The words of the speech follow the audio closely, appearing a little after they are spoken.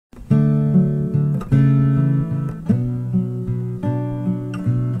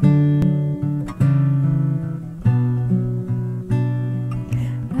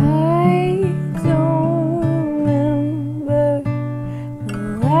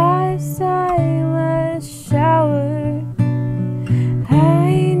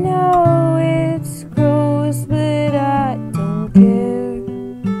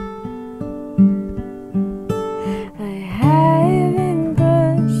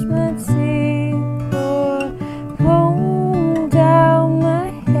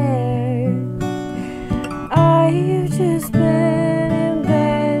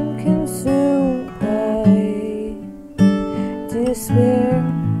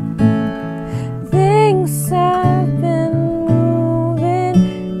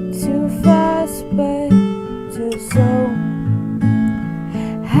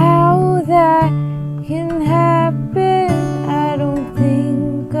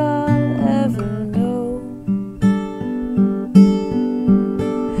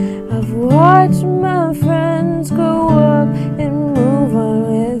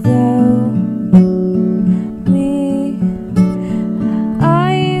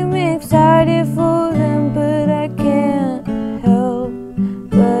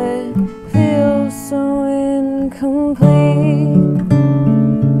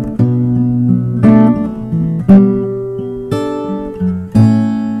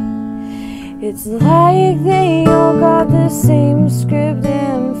It's like they all got the same script,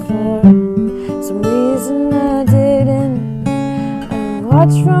 and for some reason I didn't. I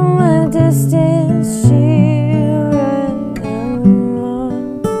watched from a distance, she ran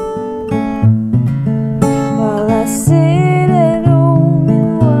along, while I sit at home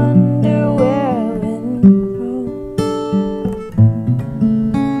and wonder where I went wrong.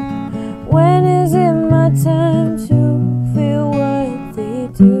 When is it my time to feel what they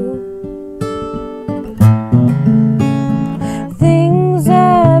do? Things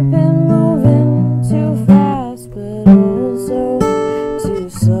have been moving too fast, but also too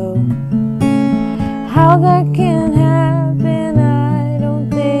slow. How that can happen, I don't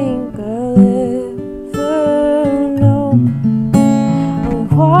think I'll ever know. I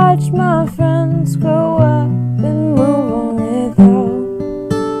watch my friends grow up and move on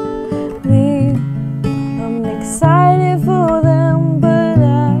without me. I'm excited for them, but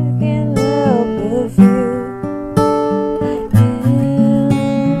I can't help but feel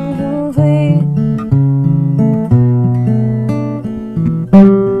incomplete.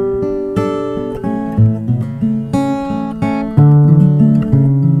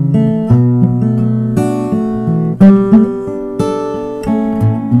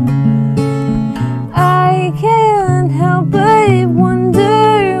 I can't help but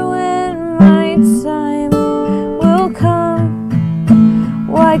wonder when my time will come.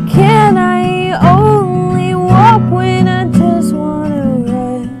 Why can't I only walk when I just wanna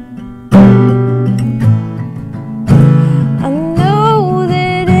run? I know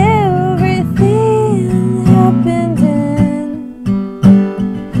that everything happened in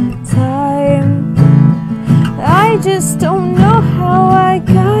time. I just don't know how I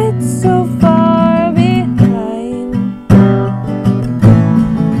got so far behind.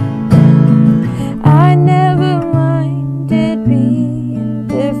 I never minded being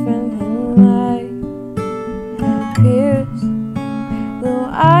different than my peers, though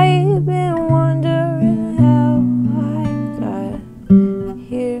I've been wondering how I got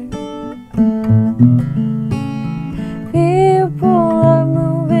here. People are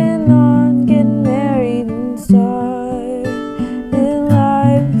moving on, getting married and starting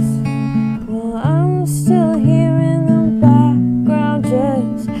lives, while I'm still here in the background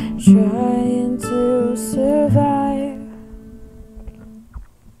just trying to survive.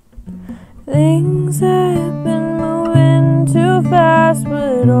 Things have been moving too fast,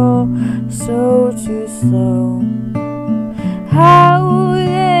 but also too slow. How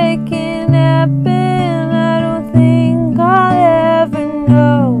that can happen, I don't think I'll ever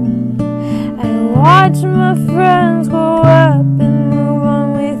know. I watch my friends